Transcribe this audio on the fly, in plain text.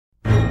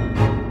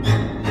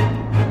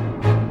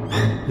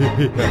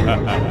It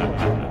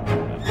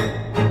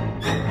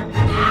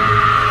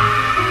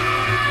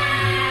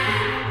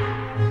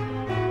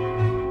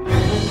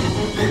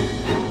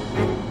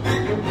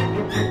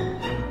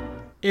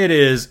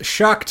is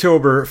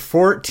Shocktober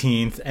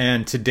 14th,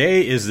 and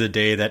today is the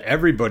day that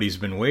everybody's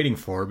been waiting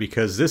for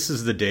because this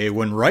is the day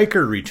when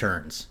Ryker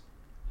returns.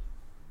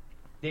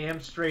 Damn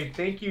straight.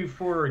 Thank you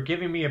for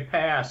giving me a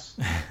pass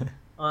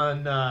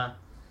on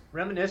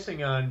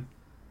reminiscing on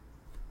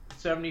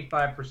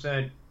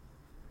 75%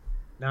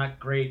 not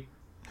great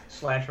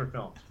slasher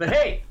films. But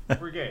hey,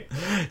 we're good.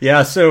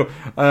 Yeah, so,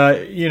 I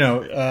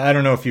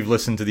don't know if you've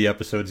listened to the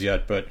episodes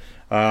yet, but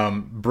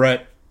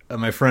Brett,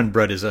 my friend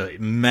Brett, is a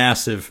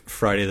massive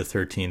Friday the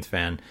 13th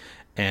fan,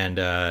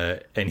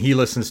 and he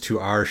listens to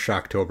our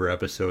Shocktober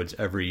episodes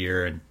every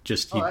year, and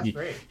just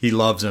he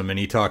loves them, and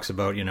he talks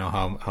about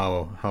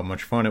how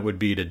much fun it would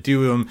be to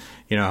do them,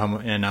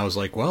 and I was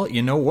like, well,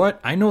 you know what?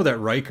 I know that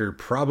Ryker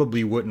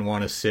probably wouldn't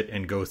want to sit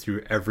and go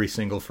through every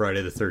single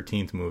Friday the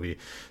 13th movie,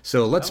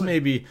 so let's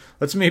maybe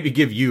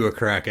give you a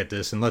crack at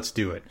this, and let's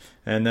do it.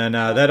 And then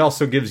that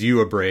also gives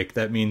you a break.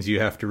 That means you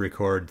have to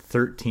record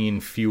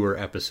 13 fewer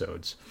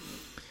episodes.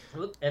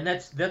 And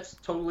that's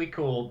totally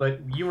cool, but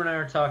you and I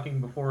are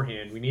talking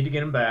beforehand. We need to get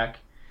them back.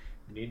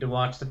 We need to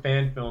watch the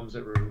fan films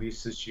that were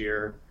released this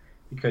year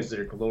because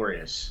they're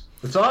glorious.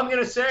 That's all I'm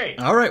gonna say.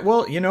 All right,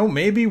 well,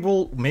 maybe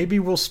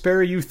we'll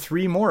spare you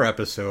 3 more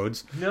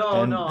episodes. No,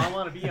 I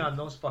want to be on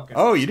those fucking.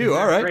 Oh, you do?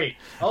 All right. Great.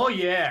 Oh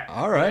yeah.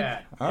 All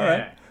right. All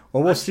right.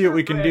 Well, we'll see what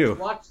we can do.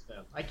 Watch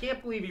them. I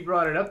can't believe he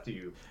brought it up to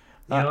you.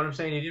 You know what I'm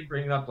saying? He didn't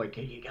bring it up like,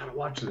 hey, you gotta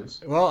watch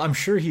this. Well, I'm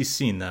sure he's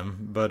seen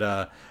them,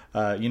 but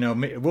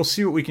we'll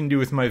see what we can do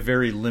with my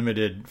very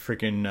limited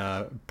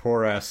freaking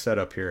poor ass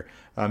setup here.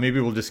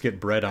 Maybe we'll just get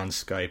Brett on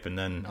Skype and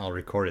then I'll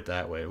record it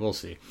that way. We'll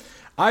see.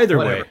 Either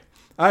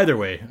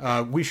way,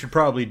 we should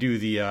probably do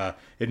the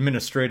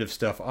administrative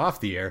stuff off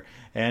the air,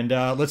 and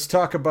let's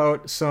talk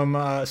about some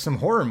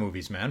horror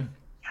movies, man.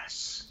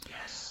 Yes.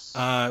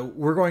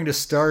 We're going to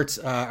start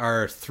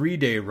our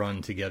 3-day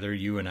run together,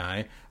 you and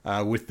I,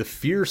 with the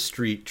Fear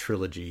Street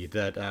trilogy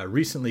that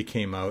recently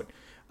came out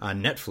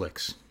on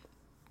Netflix.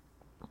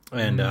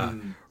 And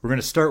we're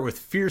going to start with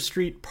Fear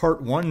Street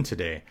Part 1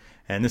 today.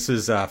 And this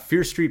is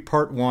Fear Street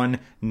Part 1,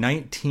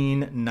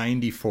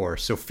 1994.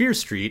 So Fear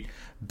Street,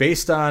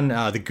 based on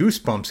the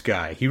Goosebumps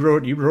guy. He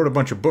wrote a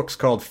bunch of books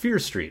called Fear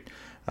Street.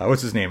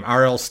 What's his name?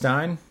 R.L.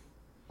 Stine?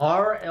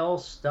 R.L.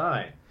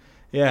 Stine.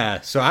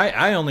 Yeah, so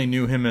I only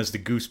knew him as the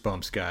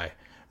Goosebumps guy,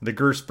 the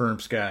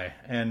Goosebumps guy,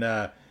 and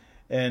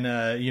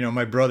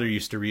my brother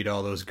used to read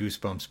all those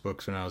Goosebumps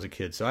books when I was a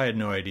kid, so I had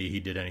no idea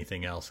he did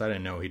anything else. I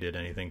didn't know he did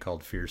anything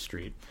called Fear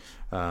Street,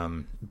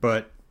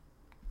 but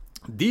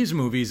these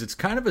movies, it's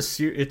kind of a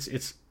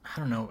it's I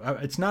don't know,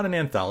 it's not an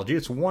anthology.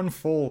 It's one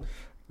full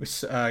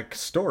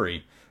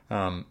story,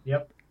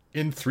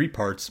 in 3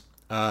 parts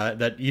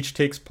that each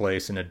takes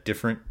place in a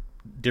different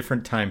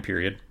time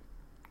period,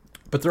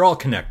 but they're all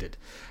connected.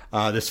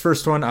 This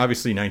first one,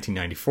 obviously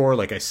 1994,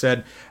 like I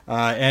said,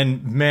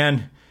 and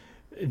man,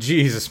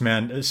 Jesus,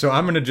 man. So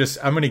I'm gonna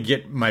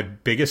get my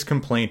biggest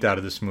complaint out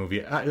of this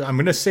movie. I'm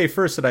gonna say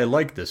first that I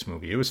liked this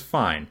movie. It was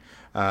fine.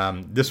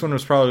 This one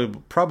was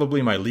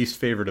probably my least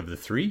favorite of the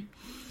 3.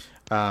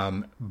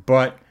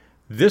 But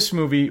this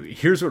movie,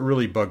 here's what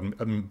really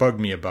bugged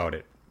me about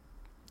it.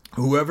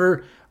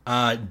 Whoever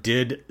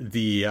did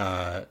the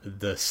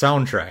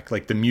soundtrack,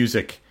 like the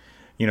music,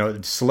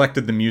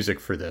 selected the music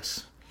for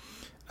this.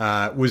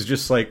 Was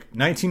just like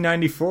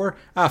 1994.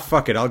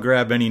 Fuck it, I'll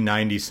grab any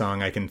 90s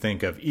song I can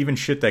think of, even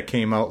shit that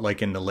came out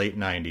like in the late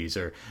 90s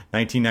or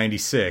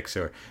 1996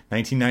 or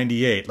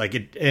 1998. Like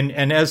it,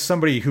 and as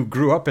somebody who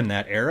grew up in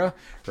that era,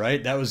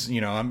 right? That was,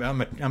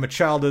 I'm a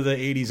child of the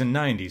 80s and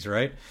 90s,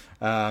 right?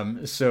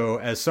 So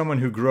as someone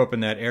who grew up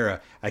in that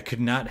era, I could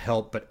not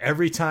help but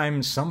every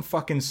time some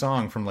fucking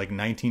song from like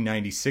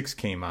 1996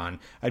 came on,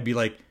 I'd be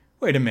like,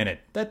 wait a minute,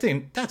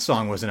 that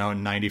song wasn't out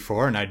in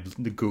 94, and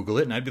I'd Google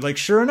it, and I'd be like,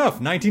 sure enough,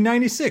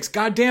 1996,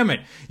 god damn it.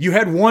 You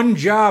had one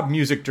job,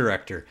 music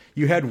director.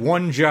 You had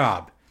one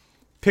job.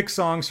 Pick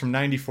songs from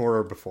 94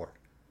 or before.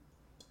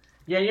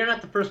 Yeah, you're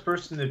not the first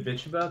person to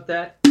bitch about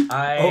that.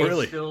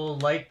 Really? Still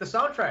like the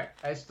soundtrack.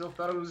 I still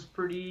thought it was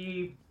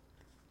pretty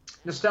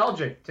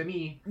nostalgic to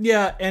me.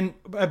 Yeah,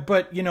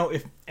 but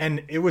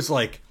it was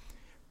like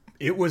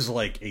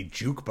a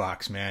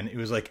jukebox, man. It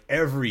was like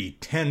every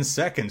 10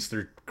 seconds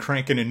they're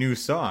cranking a new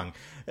song.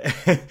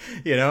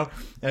 There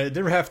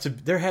had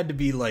to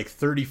be like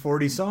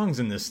 30-40 songs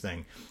in this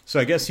thing.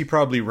 So I guess he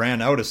probably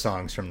ran out of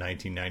songs from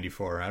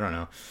 1994. I don't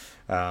know.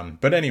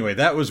 But anyway,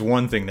 that was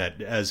one thing that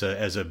as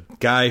a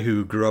guy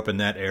who grew up in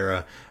that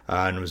era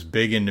and was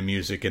big into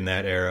music in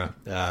that era,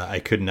 I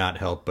could not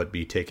help but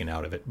be taken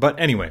out of it. But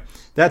anyway,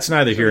 that's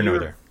neither here nor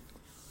there.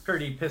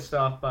 Pretty pissed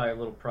off by a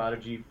little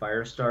Prodigy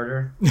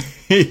Firestarter.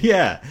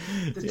 Yeah.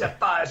 It's a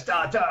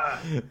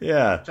Firestarter.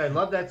 Yeah. Which I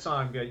love that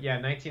song. Good. Yeah,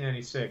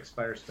 1996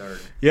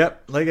 Firestarter.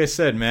 Yep. Like I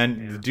said,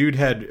 man, the dude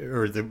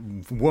or the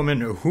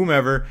woman or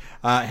whomever,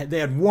 they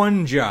had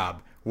one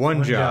job.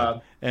 One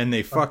job. and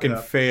they fucking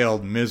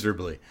failed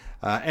miserably.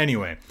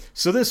 Anyway,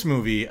 so this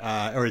movie,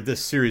 or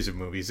this series of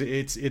movies,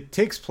 it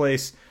takes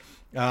place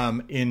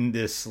in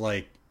this,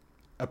 like,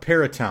 a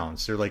pair of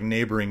towns. They're like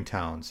neighboring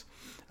towns,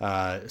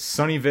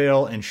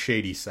 Sunnyvale and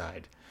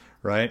Shadyside,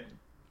 right?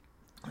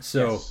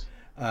 So, Yes.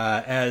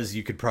 as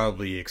you could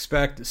probably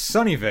expect,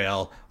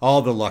 Sunnyvale,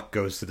 all the luck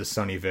goes to the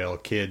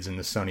Sunnyvale kids and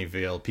the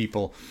Sunnyvale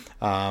people,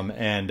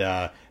 and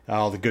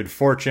all the good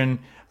fortune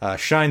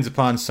shines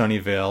upon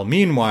Sunnyvale.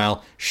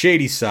 Meanwhile,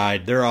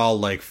 Shadyside, they're all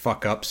like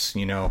fuck-ups,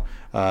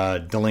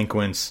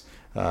 delinquents,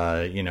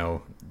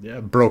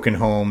 broken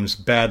homes,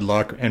 bad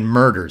luck, and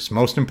murders.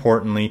 Most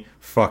importantly,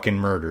 fucking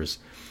murders.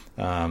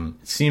 It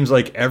seems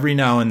like every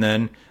now and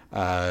then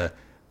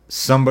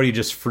somebody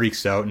just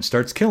freaks out and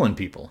starts killing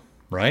people,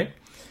 right?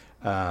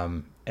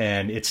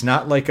 And it's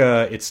not like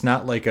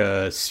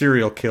a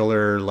serial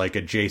killer like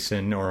a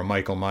Jason or a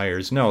Michael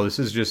Myers. No, this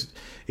is just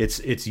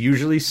it's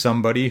usually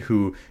somebody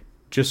who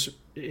just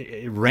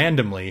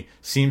randomly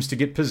seems to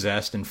get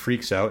possessed and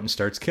freaks out and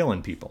starts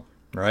killing people,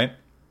 right?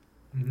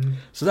 Mm-hmm.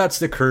 So that's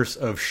the curse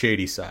of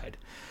Shadyside.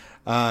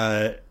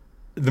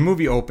 The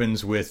movie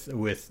opens with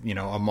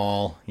a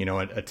mall,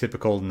 a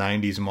typical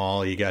 90s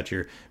mall. You got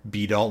your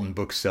B. Dalton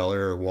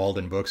bookseller or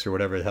Walden Books or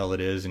whatever the hell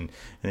it is, and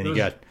then you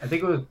got, I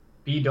think it was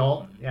B.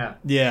 Dalton, yeah.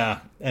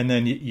 Yeah, and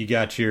then you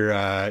got your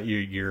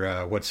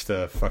what's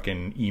the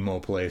fucking emo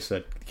place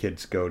that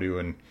kids go to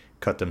and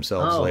cut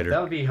themselves later?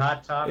 That would be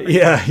Hot Topic.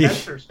 Yeah,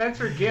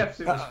 Spencer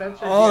Gifts. It was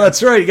Spencer.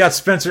 That's right. You got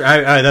Spencer.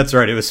 That's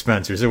right. It was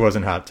Spencer's. It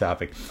wasn't Hot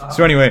Topic.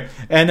 So anyway,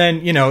 and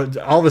then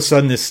all of a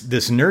sudden this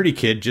nerdy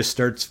kid just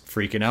starts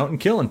freaking out and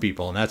killing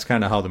people, and that's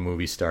kind of how the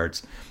movie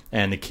starts.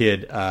 And the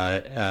kid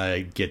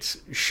gets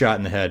shot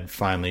in the head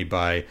finally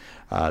by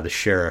the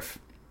sheriff.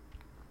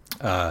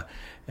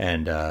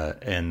 And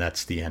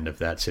that's the end of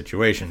that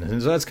situation.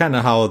 And so that's kind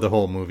of how the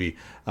whole movie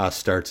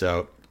starts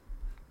out.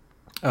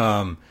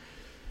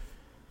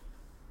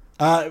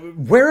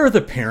 Where are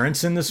the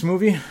parents in this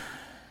movie?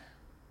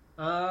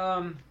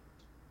 I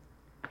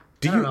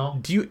don't know.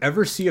 Do you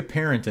ever see a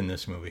parent in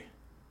this movie?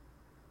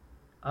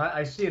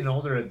 I see an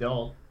older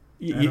adult.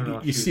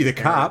 You see the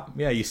cop.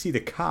 Yeah, you see the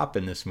cop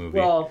in this movie.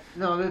 Well,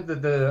 no,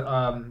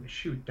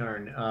 shoot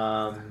darn.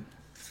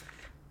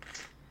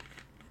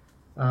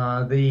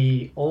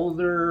 The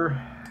older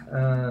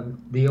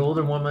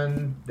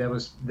woman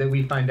that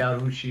we find out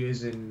who she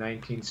is in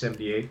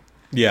 1978.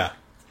 Yeah,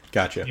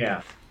 gotcha.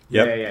 Yeah.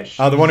 Yep.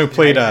 Yeah. The one who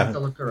played I have to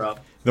look her up.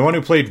 The one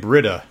who played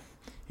Britta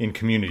in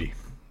Community.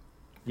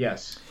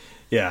 Yes.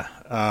 Yeah.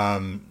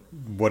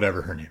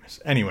 Whatever her name is.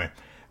 Anyway.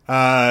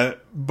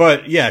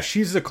 But yeah,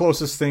 she's the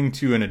closest thing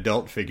to an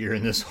adult figure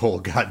in this whole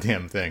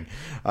goddamn thing.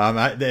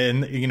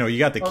 And you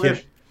got the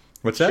kid.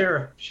 What's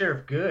that?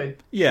 Sheriff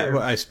Good. Yeah,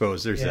 well, I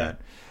suppose there's that.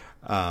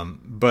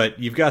 But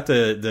you've got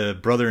the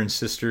brother and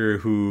sister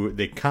who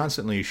they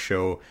constantly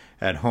show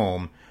at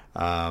home,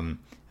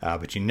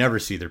 but you never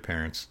see their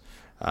parents.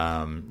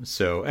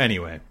 So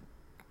anyway,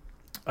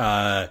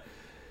 Jillian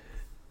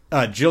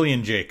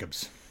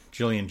Jacobs.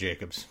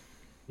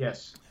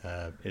 Yes.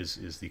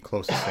 Is the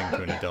closest thing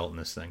to an adult in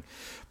this thing.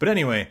 But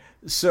anyway,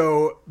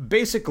 so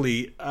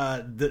basically,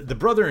 the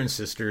brother and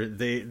sister,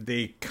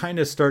 they kind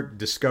of start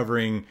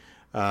discovering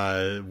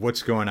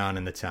what's going on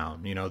in the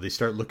town. They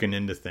start looking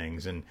into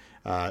things, and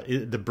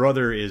the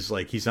brother is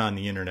like, he's on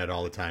the internet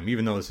all the time,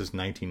 even though this is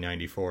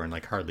 1994 and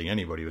like hardly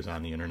anybody was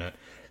on the internet.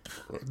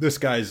 This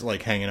guy's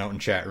like hanging out in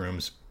chat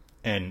rooms,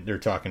 and they're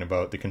talking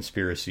about the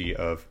conspiracy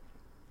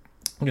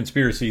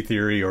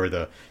theory or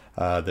the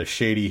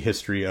shady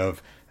history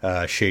of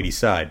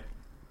Shadyside.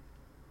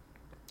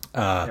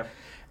 Yep.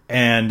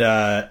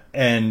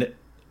 And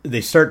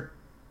they start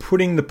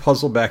putting the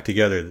puzzle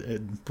together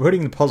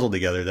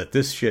that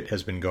this shit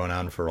has been going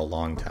on for a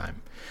long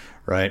time,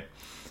 right?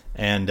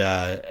 And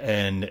their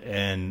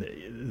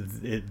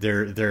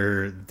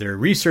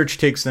research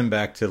takes them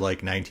back to like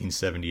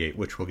 1978,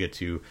 which we'll get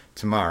to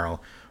tomorrow.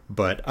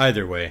 But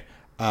either way,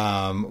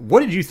 what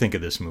did you think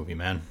of this movie,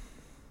 man?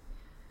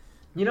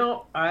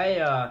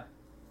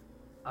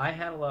 I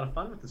had a lot of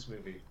fun with this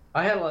movie.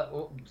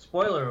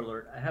 Spoiler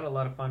alert, I had a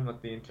lot of fun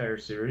with the entire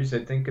series.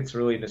 I think it's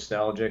really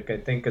nostalgic. I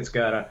think it's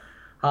got a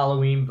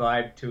Halloween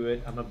vibe to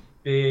it. I'm a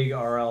big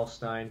R.L.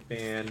 Stine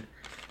fan.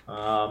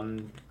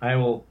 I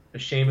will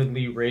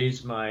unashamedly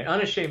raise my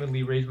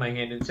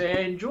hand and say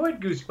I enjoyed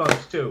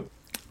Goosebumps too.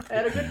 I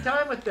had a good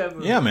time with that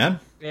movie. Yeah, man.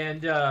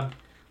 And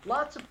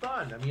lots of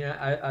fun. I mean,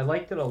 I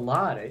liked it a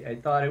lot. I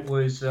thought it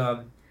was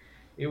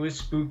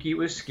spooky, it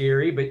was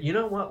scary, but you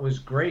know what was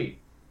great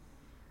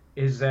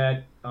is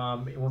that,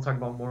 and we'll talk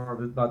about more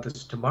about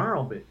this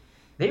tomorrow, but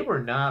they were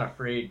not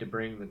afraid to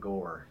bring the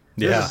gore.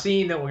 There's a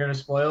scene that we're going to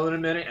spoil in a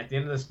minute at the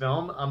end of this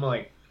film. I'm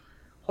like,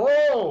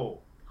 oh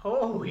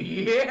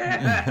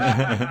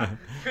yeah,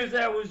 because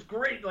that was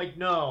great. Like,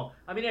 no,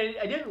 I mean,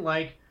 I didn't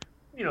like,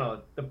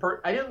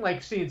 I didn't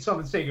like seeing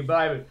someone say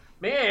goodbye, but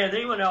man,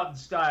 they went out in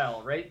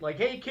style, right? Like,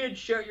 hey kids,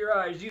 shut your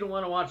eyes. You don't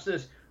want to watch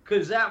this,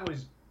 because that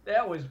was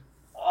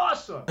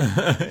awesome.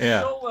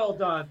 Yeah. So well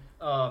done.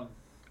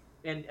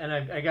 And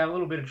I got a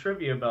little bit of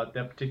trivia about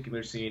that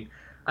particular scene.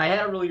 I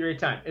had a really great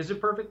time. Is it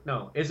perfect?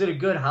 No. Is it a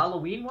good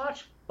Halloween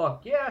watch?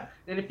 Fuck yeah.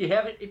 And if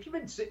you've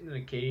been sitting in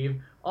a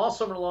cave all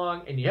summer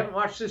long and you haven't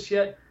watched this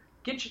yet,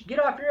 get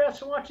off your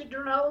ass and watch it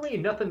during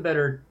Halloween. Nothing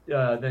better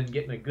than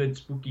getting a good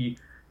spooky,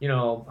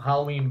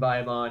 Halloween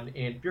vibe on.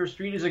 And Fear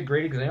Street is a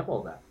great example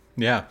of that.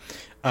 Yeah.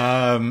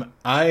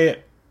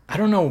 I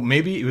don't know,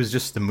 maybe it was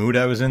just the mood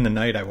I was in the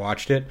night I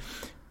watched it,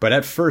 but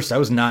at first I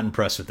was not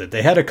impressed with it.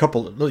 They had a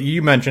couple,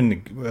 you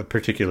mentioned a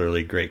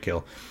particularly great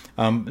kill.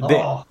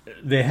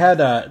 They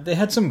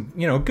had some,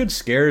 good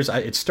scares.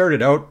 It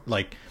started out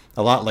like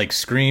a lot like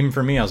Scream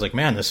for me. I was like,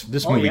 man,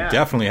 this movie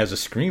definitely has a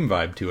Scream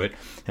vibe to it,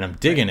 and I'm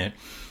digging it.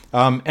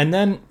 And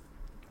then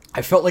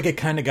I felt like it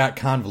kind of got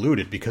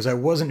convoluted because I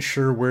wasn't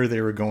sure where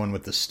they were going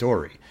with the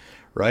story,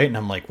 right? And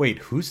I'm like, wait,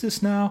 who's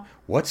this now?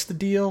 What's the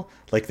deal?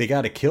 Like, they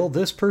got to kill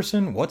this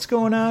person? What's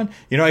going on?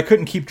 I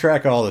couldn't keep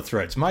track of all the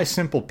threads. My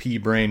simple pea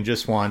brain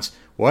just wants,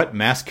 what?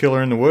 Mass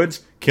killer in the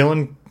woods?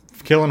 Killing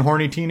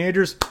horny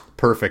teenagers?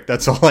 Perfect.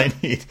 That's all I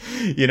need.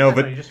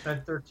 But you just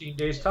spent 13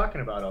 days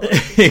talking about all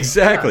that.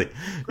 Exactly.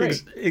 Yeah,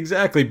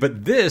 Exactly.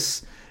 But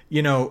this,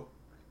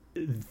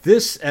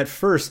 this at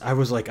first I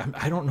was like,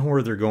 I don't know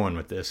where they're going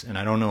with this, and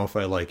I don't know if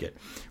I like it.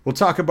 We'll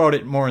talk about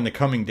it more in the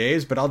coming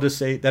days, but I'll just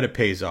say that it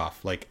pays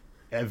off. Like,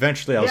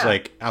 eventually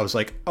I was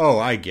like, oh,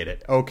 I get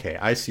it. Okay,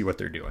 I see what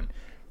they're doing.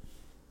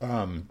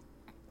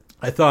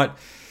 I thought,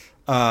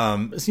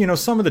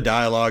 some of the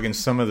dialogue and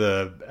some of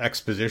the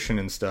exposition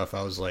and stuff,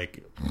 I was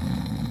like,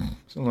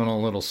 it's a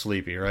little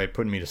sleepy, right?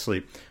 Putting me to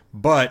sleep.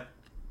 But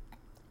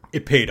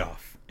it paid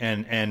off,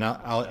 and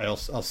I'll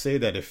say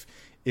that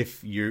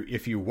if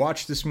you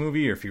watch this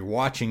movie, or if you're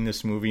watching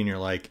this movie and you're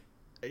like,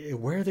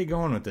 where are they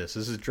going with this?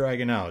 This is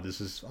dragging out.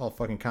 This is all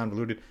fucking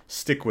convoluted.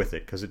 Stick with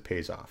it because it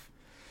pays off.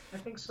 I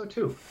think so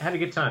too. I had a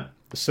good time.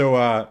 So, what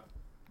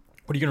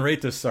are you gonna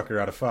rate this sucker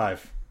out of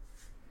 5?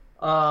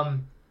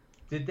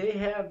 Did they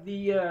have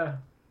the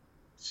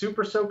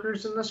super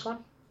soakers in this one?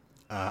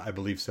 I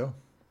believe so.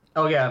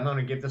 Oh yeah, I'm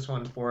gonna give this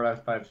one 4 out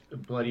of 5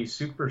 bloody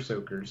super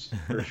soakers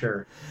for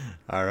sure.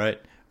 All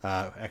right.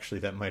 Actually,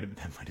 that might have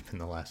been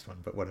the last one,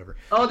 but whatever.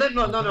 Oh, then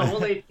no.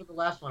 We'll wait for the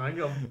last one. I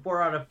go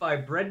 4 out of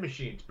 5 bread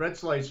machines, bread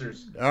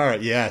slicers. All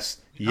right.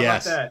 Yes. How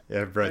about that?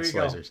 Yeah, bread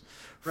slicers.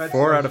 Bread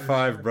 4 out of slicers.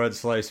 5 bread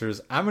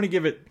slicers. I'm gonna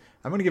give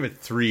it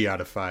 3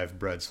 out of 5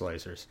 bread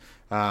slicers.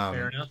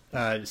 Fair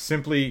enough.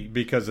 Simply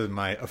because of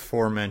my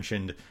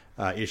aforementioned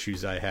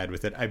issues I had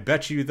with it. I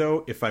bet you,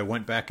 though, if I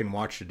went back and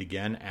watched it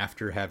again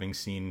after having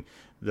seen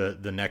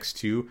the next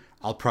 2,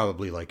 I'll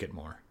probably like it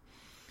more.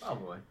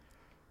 Probably.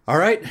 All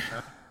right.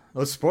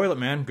 Let's spoil it,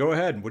 man. Go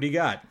ahead. What do you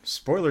got?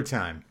 Spoiler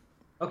time.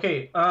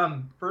 Okay.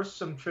 First,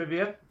 some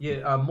trivia.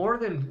 Yeah. More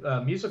than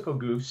musical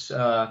goofs.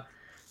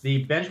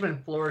 The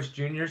Benjamin Flores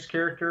Jr.'s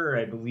character,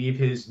 I believe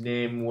his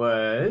name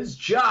was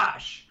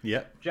Josh.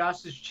 Yep.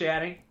 Josh is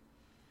chatting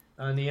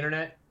on the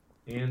internet,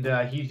 and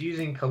he's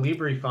using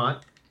Calibri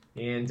font,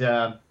 and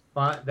that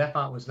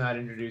font was not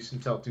introduced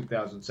until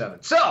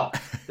 2007. So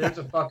there's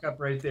a fuck up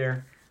right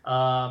there.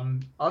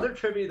 Other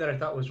trivia that I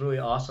thought was really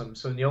awesome.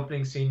 So in the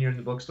opening scene, you're in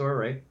the bookstore,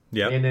 right?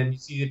 Yeah. And then you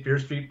see the Fear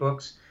Street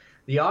books.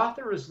 The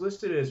author is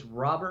listed as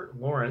Robert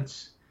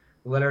Lawrence.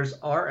 The letters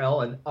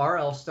RL, and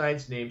R.L.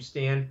 Stein's name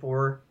stand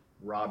for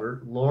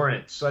Robert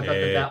Lawrence. So I thought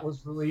that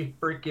was really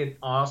freaking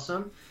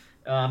awesome.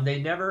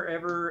 They never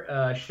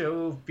ever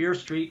show Fear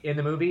Street in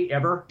the movie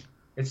ever.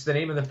 It's the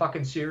name of the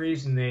fucking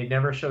series, and they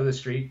never show the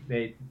street.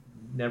 They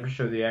never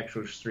show the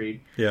actual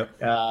street.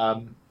 Yep.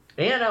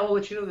 And I will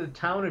let you know the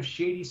town of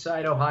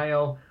Shadyside,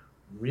 Ohio,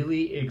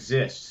 really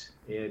exists.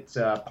 It's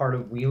part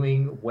of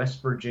Wheeling,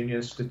 West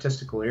Virginia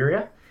statistical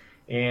area.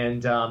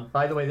 And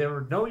by the way, there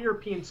were no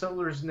European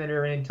settlers in that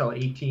area until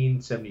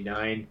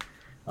 1879.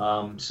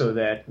 So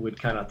that would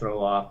kind of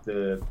throw off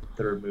the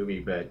third movie.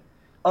 But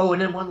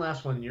and then one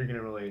last one you're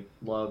gonna really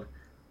love.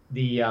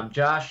 The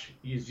Josh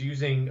is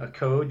using a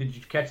code. Did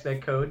you catch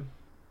that code?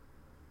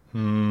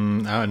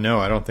 No,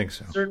 I don't think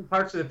so. Certain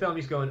parts of the film,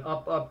 he's going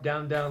up, up,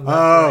 down, down,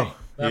 left,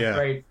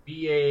 right,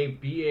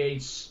 right, BA,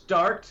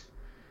 start.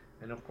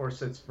 And of course,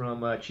 that's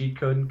from Cheat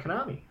Code and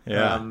Konami.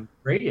 Yeah.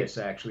 Radius,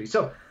 actually.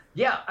 So,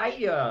 yeah,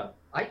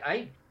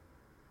 I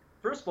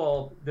first of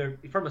all,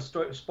 from a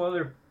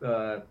spoiler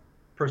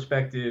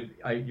perspective,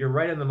 you're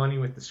right on the money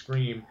with the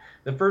Scream.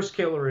 The first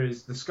killer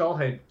is the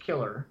Skullhead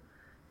Killer,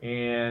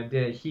 and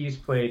he's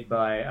played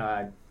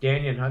by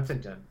Daniel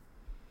Huntington.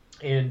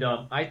 And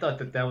I thought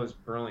that was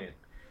brilliant.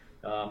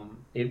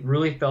 It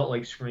really felt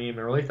like Scream.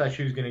 I really thought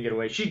she was going to get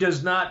away. She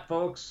does not,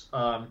 folks,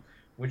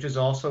 which is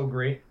also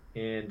great.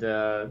 And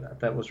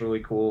that was really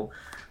cool.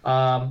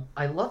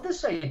 I love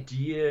this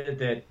idea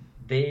that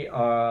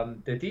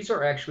that these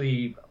are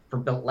actually, for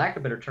lack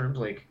of better terms,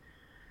 like,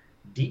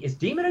 is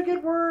demon a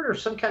good word, or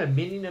some kind of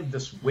meaning of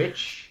this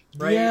witch?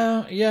 Right?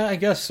 Yeah, I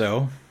guess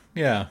so.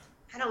 Yeah.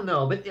 I don't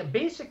know, but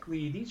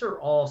basically these are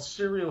all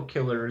serial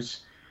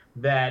killers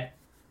that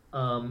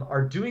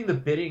are doing the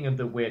bidding of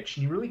the witch.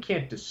 You really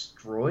can't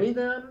destroy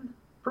them,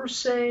 per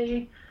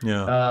se.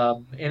 Yeah.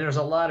 And there's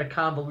a lot of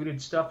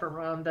convoluted stuff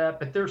around that,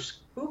 but they're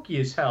spooky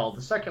as hell.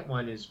 The second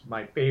one is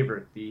my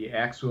favorite, the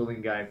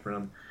axe-wielding guy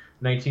from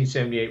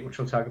 1978, which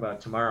we'll talk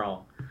about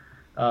tomorrow.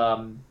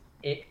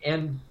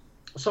 And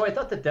so I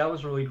thought that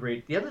was really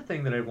great. The other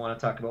thing that I want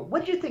to talk about,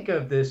 what did you think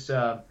of this?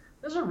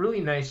 There's a really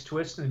nice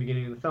twist in the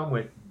beginning of the film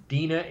with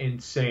Dina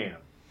and Sam.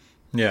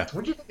 Yeah.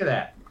 What did you think of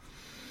that?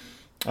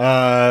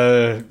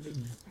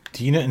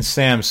 Dina and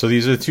Sam. So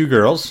these are the two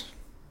girls.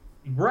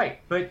 Right,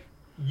 but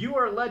you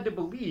are led to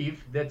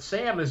believe that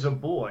Sam is a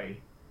boy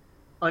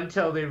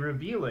until they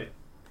reveal it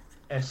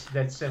as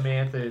that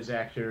Samantha is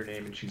actually her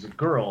name and she's a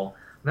girl.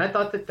 And I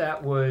thought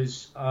that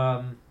was,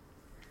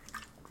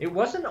 it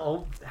wasn't,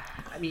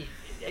 I mean,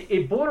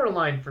 it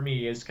borderline for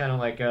me is kind of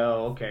like,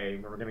 oh, okay,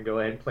 we're going to go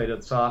ahead and play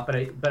this off. But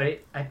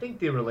I think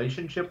the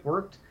relationship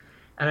worked,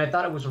 and I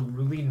thought it was a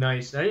really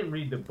nice, I didn't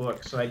read the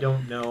book, so I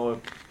don't know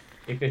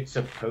if it's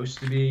supposed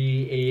to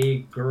be a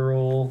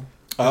girl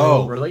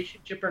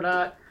relationship or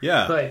not.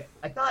 Yeah. But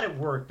I thought it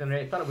worked, and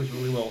I thought it was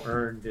really well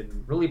earned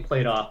and really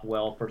played off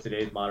well for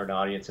today's modern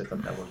audience. I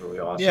thought that was really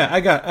awesome. Yeah,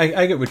 I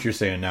get what you're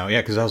saying now.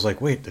 Yeah, because I was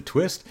like, wait, the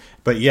twist?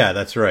 But yeah,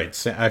 that's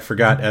right. I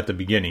forgot at the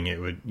beginning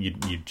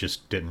you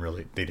just didn't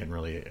really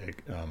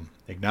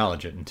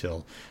acknowledge it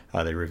until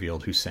they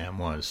revealed who Sam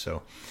was.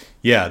 So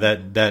yeah,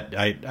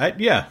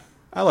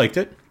 I liked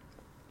it.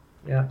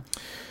 Yeah.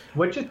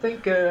 What'd you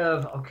think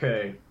of?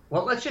 Okay,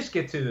 well, let's just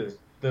get to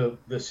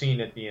the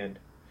scene at the end.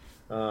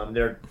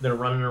 They're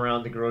running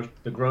around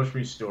the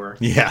grocery store.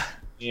 Yeah.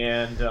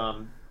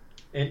 And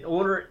in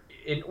order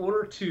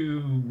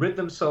to rid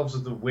themselves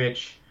of the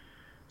witch,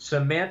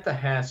 Samantha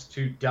has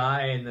to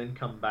die and then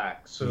come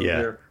back. So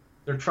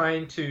they're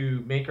trying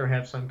to make her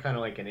have some kind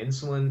of like an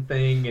insulin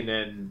thing and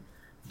then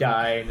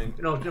die and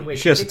then wait.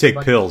 She has to take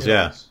pills.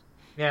 Yeah.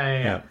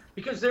 Yeah.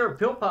 Because there are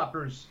pill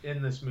poppers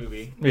in this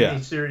movie, in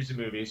these series of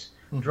movies,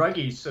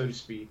 druggies, so to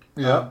speak.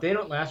 Yeah. They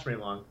don't last very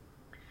long.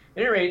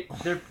 At any rate,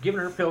 they're giving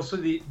her pills, so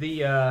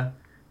the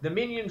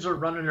minions are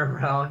running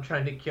around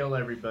trying to kill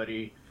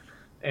everybody,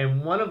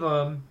 and one of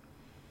them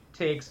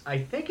takes, I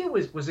think it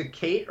was it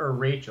Kate or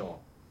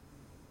Rachel?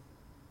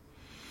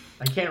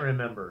 I can't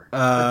remember.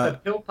 The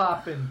pill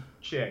popping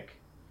chick.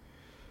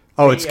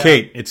 Oh, it's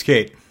Kate. It's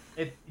Kate.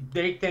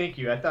 Thank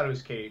you. I thought it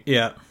was Kate.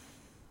 Yeah.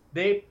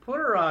 They put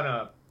her on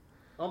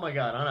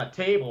a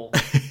table.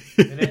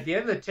 And at the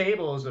end of the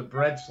table is a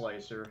bread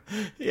slicer.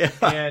 Yeah.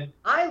 And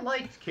I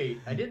liked Kate.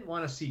 I didn't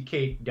want to see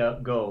Kate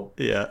go.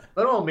 Yeah.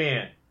 But oh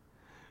man.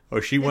 Oh,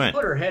 she went.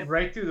 Put her head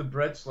right through the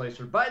bread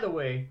slicer. By the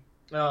way,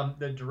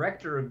 the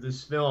director of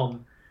this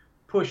film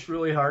pushed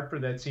really hard for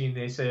that scene.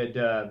 They said,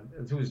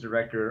 who was the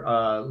director?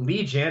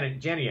 Lee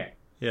Janiak.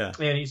 Yeah.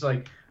 And he's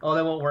like, oh,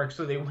 that won't work.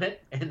 So they went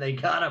and they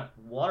got a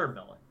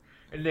watermelon.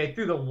 And they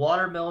threw the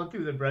watermelon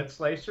through the bread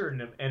slicer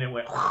and it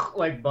went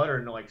like butter.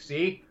 And they're like,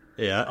 see?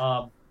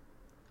 Yeah.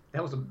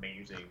 That was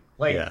amazing.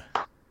 Like,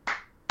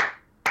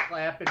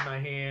 clapping my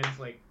hands.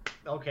 Like,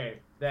 okay,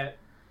 that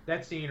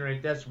scene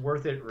that's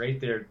worth it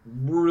right there.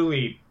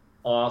 Really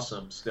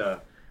awesome stuff.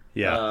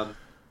 Yeah.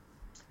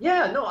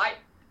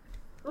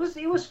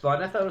 It was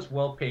fun. I thought it was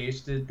well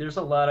paced. There's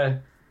a lot of.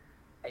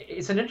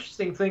 It's an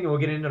interesting thing, and we'll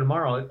get into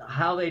tomorrow.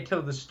 How they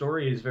tell the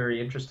story is very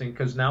interesting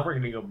because now we're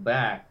going to go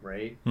back,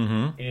 right?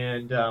 Mm-hmm.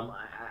 And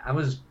I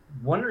was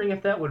wondering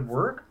if that would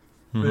work.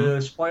 Mm-hmm.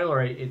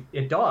 Spoiler,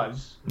 it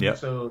does. Yep.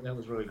 So that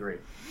was really great.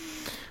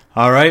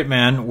 All right,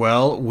 man.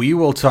 Well, we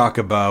will talk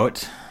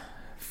about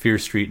Fear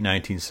Street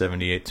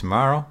 1978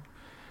 tomorrow.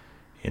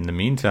 In the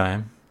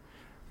meantime,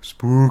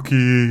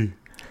 spooky.